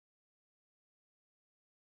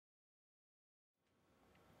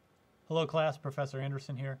Hello class, Professor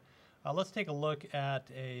Anderson here. Let's take a look at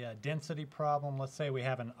a density problem. Let's say we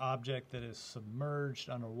have an object that is submerged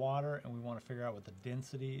underwater and we want to figure out what the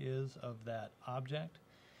density is of that object.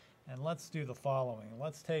 And let's do the following.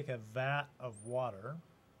 Let's take a vat of water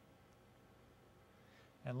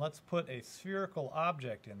and let's put a spherical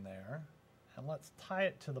object in there and let's tie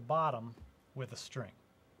it to the bottom with a string.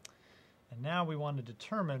 And now we want to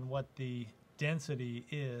determine what the density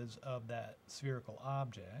is of that spherical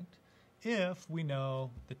object if we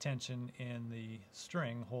know the tension in the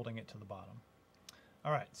string holding it to the bottom.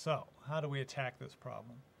 All right, so how do we attack this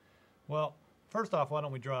problem? Well, first off, why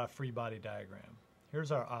don't we draw a free body diagram?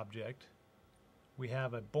 Here's our object. We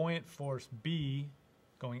have a buoyant force B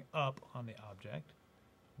going up on the object.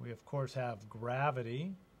 We, of course, have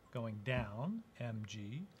gravity going down,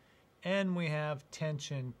 mg, and we have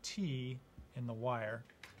tension T in the wire,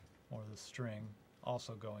 or the string,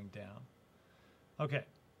 also going down. Okay.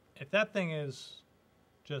 If that thing is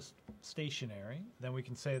just stationary, then we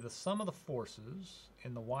can say the sum of the forces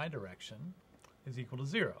in the y direction is equal to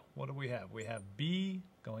 0. What do we have? We have B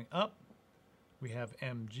going up, we have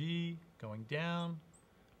mg going down,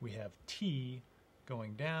 we have T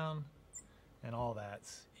going down, and all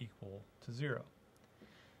that's equal to 0.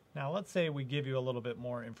 Now let's say we give you a little bit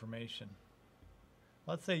more information.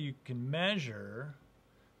 Let's say you can measure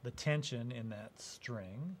the tension in that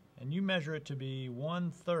string, and you measure it to be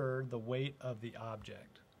 1/3 the weight of the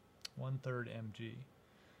object, 1/3 mg.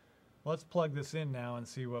 Let's plug this in now and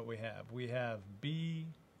see what we have. We have B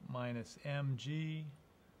minus mg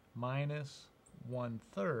minus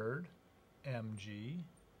 1/3 mg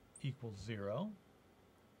equals 0.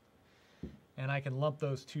 And I can lump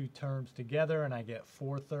those two terms together and I get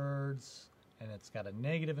 4/3, and it's got a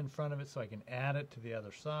negative in front of it, so I can add it to the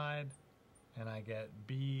other side. And I get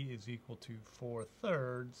B is equal to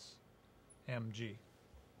 4/3 mg.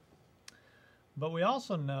 But we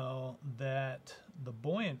also know that the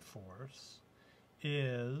buoyant force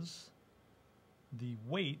is the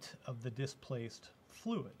weight of the displaced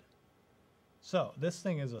fluid. So this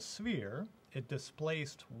thing is a sphere, it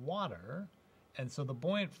displaced water, and so the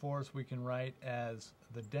buoyant force we can write as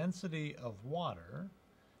the density of water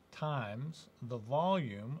times the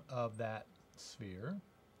volume of that sphere.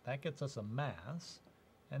 That gets us a mass,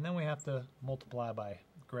 and then we have to multiply by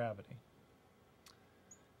gravity.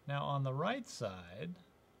 Now on the right side,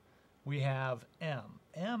 we have m.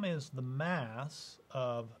 M is the mass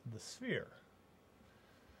of the sphere.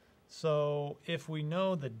 So if we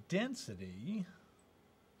know the density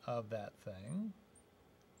of that thing,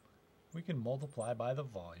 we can multiply by the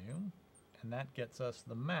volume, and that gets us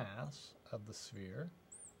the mass of the sphere.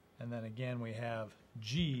 And then again, we have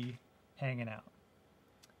G hanging out.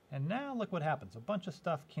 And now look what happens. A bunch of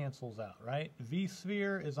stuff cancels out, right? V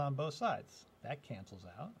sphere is on both sides. That cancels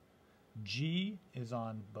out. G is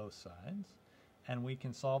on both sides. And we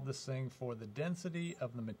can solve this thing for the density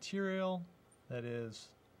of the material that is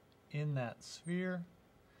in that sphere.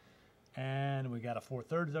 And we got a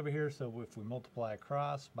 4/3 over here, so if we multiply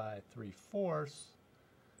across by 3/4,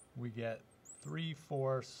 we get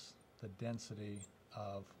 3/4 the density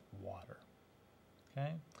of water.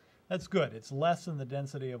 Okay? That's good. It's less than the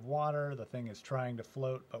density of water. The thing is trying to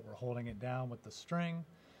float, but we're holding it down with the string.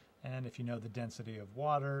 And if you know the density of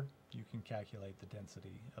water, you can calculate the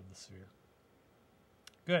density of the sphere.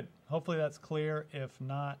 Good. Hopefully that's clear. If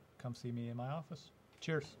not, come see me in my office.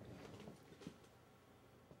 Cheers.